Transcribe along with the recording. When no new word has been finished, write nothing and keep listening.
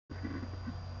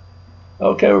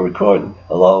Okay, we're recording.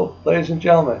 Hello, ladies and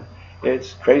gentlemen.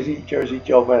 It's Crazy Jersey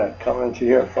Joe Mina coming to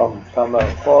here from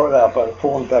Florida out by the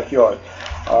pool in the backyard.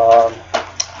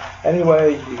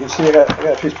 Anyway, you can see I got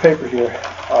a piece of paper here.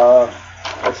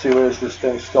 Let's see where does this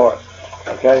thing start.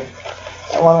 Okay,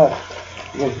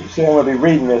 you can see I'm going to be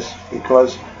reading this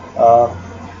because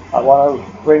I want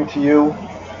to bring to you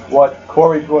what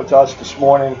Corey brought to us this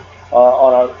morning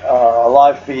on our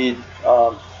live feed.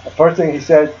 The first thing he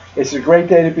said, it's a great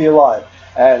day to be alive.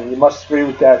 And you must agree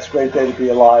with that. It's a great day to be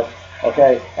alive.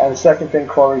 Okay. And the second thing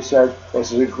Corey said,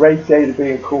 this is a great day to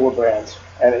be in Cooler Brands.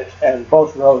 And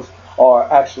both of those are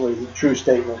actually true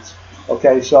statements.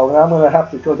 Okay. So now I'm going to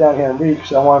have to go down here and read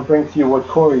because I want to bring to you what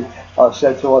Corey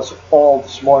said to us all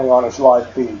this morning on his live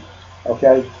feed.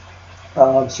 Okay.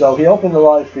 So he opened the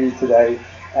live feed today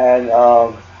and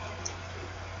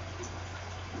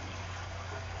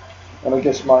let me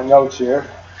get my notes here.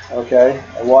 Okay,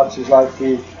 and watch his live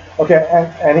feed. Okay,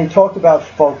 and he talked about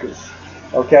focus,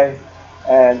 okay,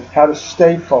 and how to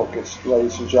stay focused,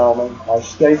 ladies and gentlemen, how to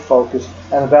stay focused,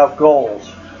 and about goals,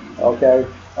 okay,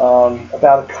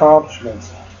 about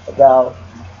accomplishments, about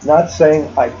not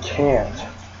saying I can't,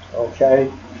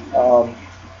 okay.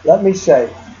 Let me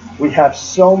say, we have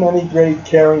so many great,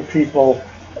 caring people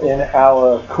in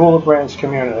our Cooler Brands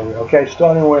community, okay,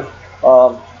 starting with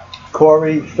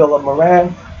Corey Philip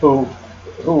Moran, who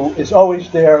is always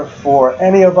there for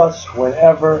any of us,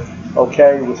 whenever,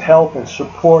 okay, with help and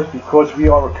support, because we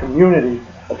are a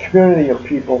community of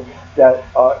people that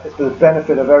for the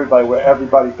benefit of everybody, where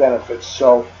everybody benefits.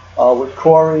 So with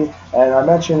Corey, and I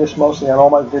mention this mostly on all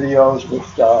my videos, with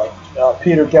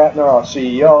Peter Gattner, our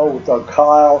CEO, with Doug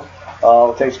Kyle,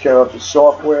 who takes care of the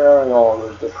software and all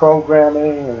the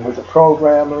programming, and with the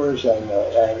programmers and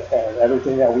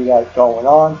everything that we got going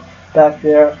on back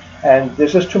there. And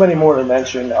there's just too many more to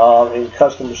mention in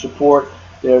customer support.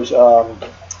 There's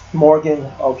Morgan,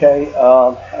 okay,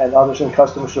 and others in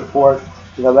customer support,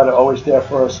 that are always there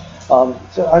for us.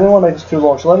 So I don't want to make this too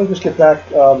long, so let me just get back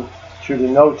to the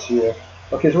notes here.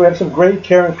 Okay, so we have some great,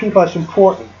 caring people. That's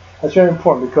important. That's very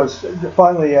important because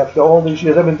finally, after all these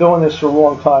years, I've been doing this for a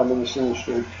long time in this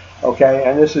industry. Okay,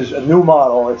 and this is a new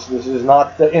model. This is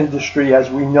not the industry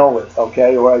as we know it,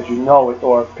 okay, or as you know it,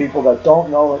 or people that don't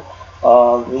know it.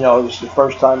 This is the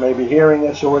first time maybe hearing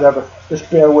this or whatever. Just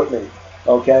bear with me,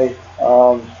 okay?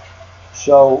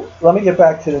 So let me get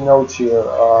back to the notes here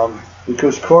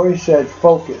because Corey said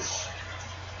focus.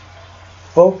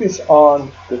 Focus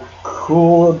on the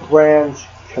Cooler Brands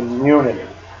community,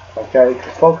 okay?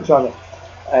 Focus on it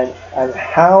and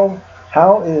how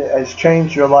it has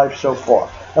changed your life so far.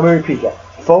 Let me repeat that.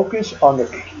 Focus on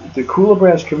the Cooler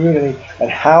Brands community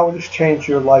and how it has changed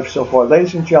your life so far.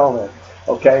 Ladies and gentlemen,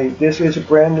 okay, this is a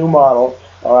brand new model,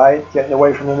 all right, getting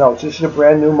away from the notes. This is a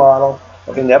brand new model,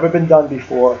 okay, never been done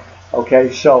before,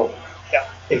 okay, so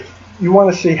if you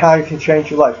want to see how you can change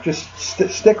your life, just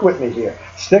stick with me here.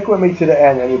 Stick with me to the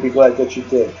end and you'll be glad that you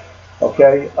did,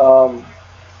 okay.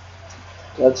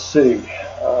 Let's see,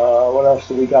 what else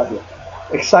do we got here?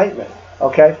 Excitement,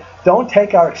 okay. Don't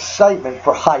take our excitement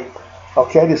for hype,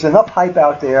 okay. There's enough hype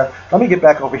out there. Let me get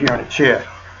back over here in a chair.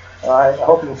 All right, I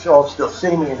hope you can all still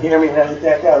see me and hear me and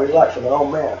everything. Yeah, relax, I'm an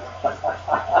old man.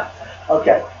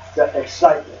 Okay, the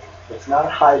excitement. It's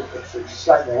not hype, it's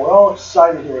excitement. We're all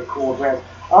excited here at Cooler Brands.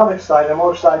 I'm excited. I'm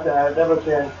more excited than I've ever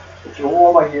been through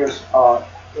all my years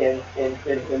in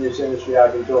this industry.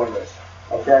 I've been doing this.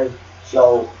 Okay,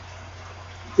 so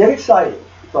get excited.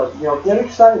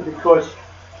 Because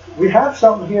we have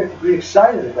something here to be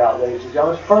excited about, ladies and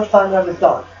gentlemen. It's the first time ever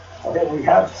done. Okay, we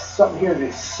have something here to be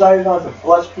excited on, to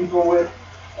bless people with,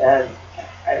 and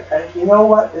you know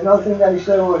what? Another thing that he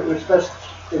said was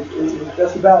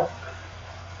best about.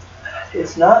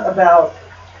 It's not about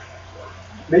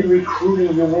me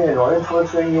recruiting you in or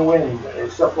influencing you in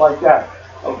and stuff like that.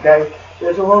 Okay,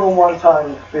 there's a little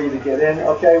one-time fee to get in.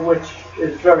 Okay, which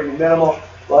is very minimal,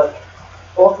 but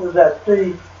off of that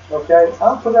fee, okay,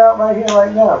 I'll put it out right here,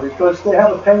 right now, because they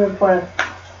have a payment plan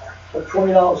of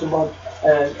 $20 a month.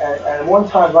 And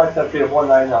one-time lifetime fee of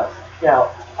 $199.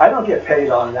 Now, I don't get paid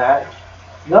on that.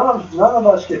 None of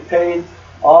us get paid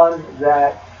on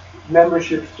that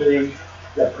membership fee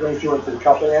that brings you into the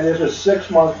company. And there's a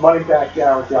 6-month money-back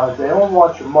guarantee on it. They don't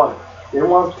want your money. They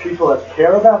want people that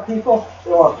care about people.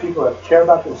 They want people that care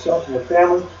about themselves and their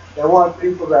family. They want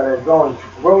people that are going to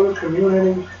grow the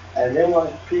community. And they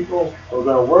want people who are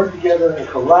going to work together in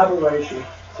collaboration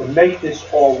to make this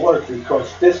all work, because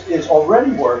this is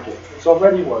already working. It's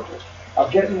already working.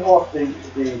 I'm getting off the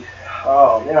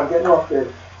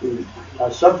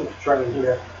subject train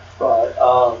here, but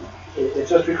it's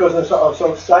just because I'm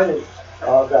so excited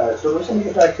about it. So let's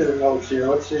get back to the notes here.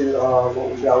 Let's see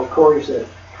what we got. What Corey said.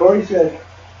 Corey said,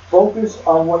 focus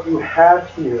on what you have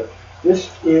here.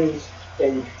 This is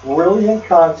a brilliant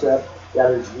concept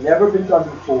that has never been done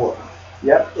before.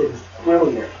 Yep, it's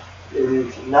brilliant. It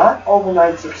is not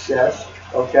overnight success,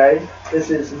 okay? This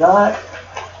is not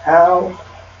how,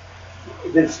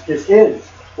 this is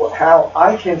how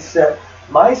I can set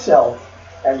myself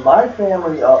and my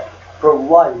family up for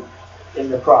life in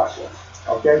the process.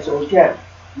 Okay, so again,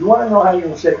 you want to know how you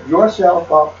can set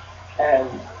yourself up and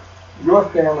your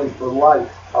family for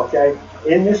life, okay,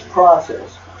 in this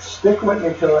process. Stick with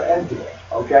me till the end here,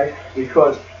 okay,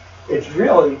 because it's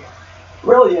really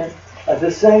brilliant, at the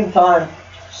same time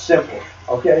simple,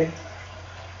 okay.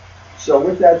 So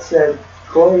with that said,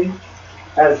 Corey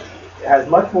has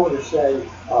much more to say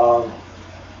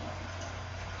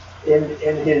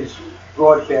in his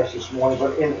broadcast this morning,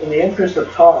 but in the interest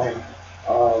of time,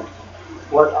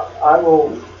 what I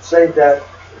will save that.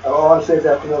 I want to save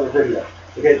that for another video.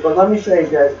 Okay, but let me say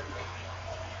that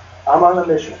I'm on a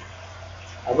mission.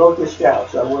 I wrote this down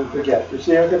so I wouldn't forget. You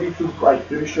see, I'm going to be too bright.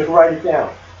 You should write it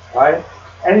down. All right?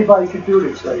 Anybody can do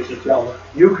this, ladies and gentlemen.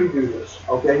 You can do this.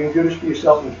 Okay? You can do this for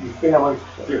yourself and for your family,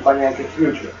 for your financial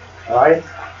future. All right?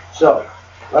 So,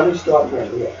 let me start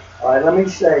again here. All right? Let me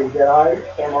say that I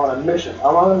am on a mission.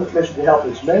 I'm on a mission to help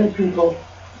as many people,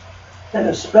 and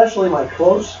especially my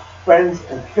close friends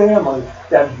and family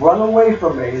that run away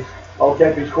from me,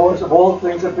 okay, because of all the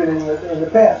things I've been in the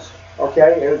past.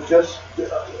 Okay? It's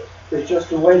just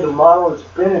the way the model has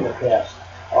been in the past.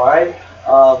 All right?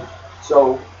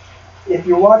 So, if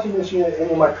you're watching this and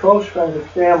you're my close friends and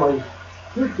family,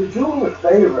 do me a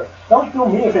favor. Don't do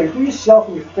me a favor. Do yourself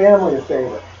and your family a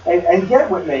favor. And get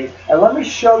with me, and let me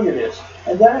show you this.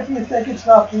 And then if you think it's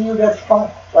not for you, that's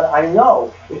fine. But I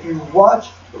know if you watch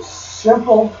a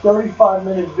simple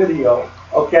 35-minute video,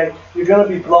 okay, you're going to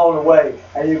be blown away,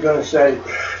 and you're going to say,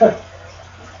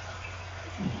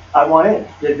 I want in.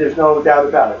 There's no doubt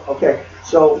about it. Okay,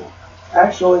 so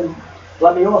actually,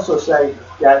 let me also say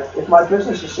that if my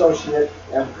business associate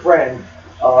and friend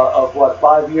of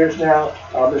 5 years now,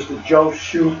 Mr. Joe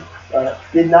Shoup,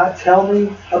 did not tell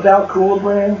me about Cooler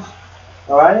Brands,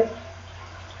 all right?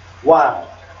 Wow.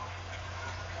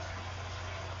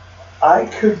 I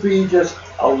could be just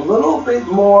a little bit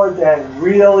more than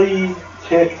really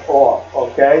ticked off,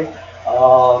 okay?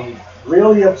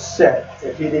 Really upset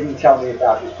if he didn't tell me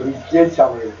about this, but he did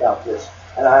tell me about this,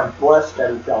 and I'm blessed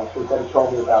that he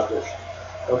told me about this,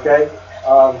 okay?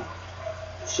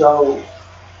 So,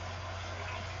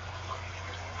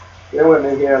 bear with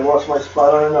me here, I lost my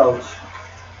spot on the notes.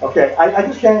 Okay, I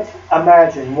just can't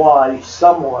imagine why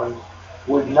someone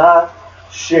would not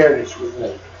share this with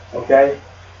me, okay?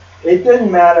 It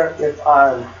didn't matter if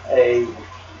I'm a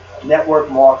network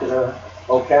marketer,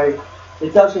 okay?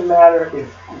 It doesn't matter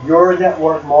if you're a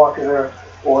network marketer,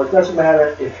 or it doesn't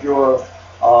matter if you're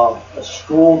a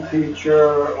school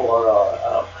teacher, or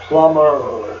a plumber,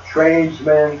 or a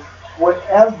tradesman,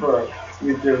 whatever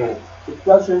you do, it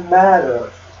doesn't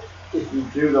matter if you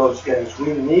do those things.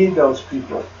 We need those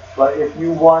people. But if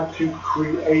you want to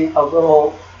create a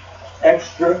little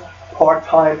extra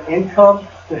part-time income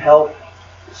to help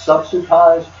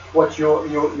subsidize what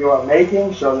you're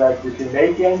making so that you can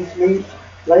make ends meet,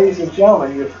 ladies and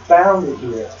gentlemen, you've found it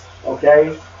here,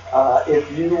 okay?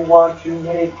 If you want to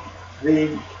make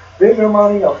the bigger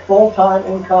money, a full-time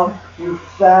income, you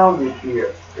found it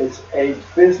here. It's a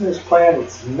business plan.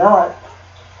 It's not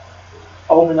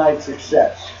overnight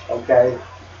success, okay?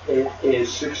 It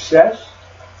is success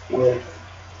with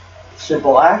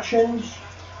simple actions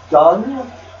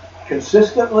done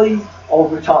consistently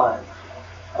over time.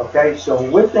 Okay, so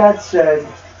with that said,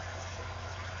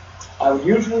 I would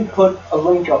usually put a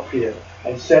link up here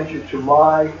and send you to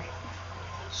my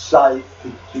site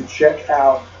to check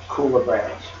out Cooler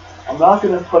Brands. I'm not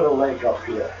going to put a link up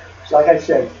here. So like I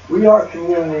said, we are a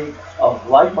community of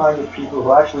like-minded people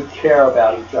who actually care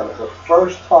about each other. The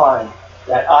first time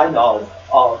that I know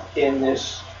of in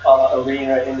this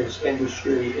arena, in this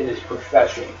industry, in this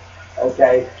profession.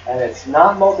 Okay, and it's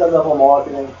not multi-level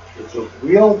marketing, it's a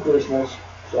real business.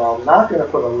 So I'm not going to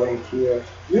put a link here.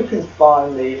 You can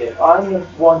find me if I'm the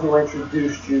one who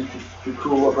introduced you to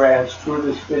Cooler Brands through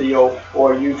this video,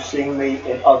 or you've seen me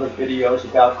in other videos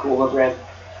about Cooler Brands.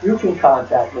 You can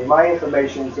contact me. My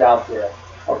information is out there.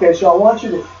 Okay, so I want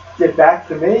you to get back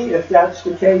to me if that's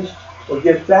the case, or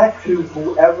get back to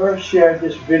whoever shared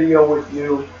this video with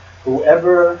you,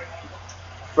 whoever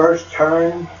first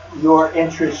turned your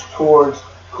interest towards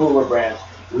Cooler Brands.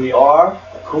 We are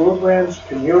a Cooler Brands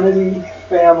community,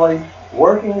 family,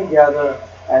 working together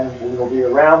and we will be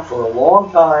around for a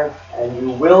long time, and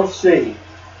you will see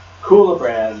Cooler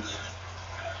Brands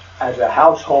as a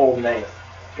household name.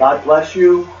 God bless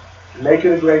you. Make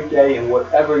it a great day in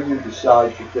whatever you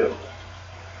decide to do.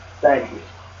 Thank you.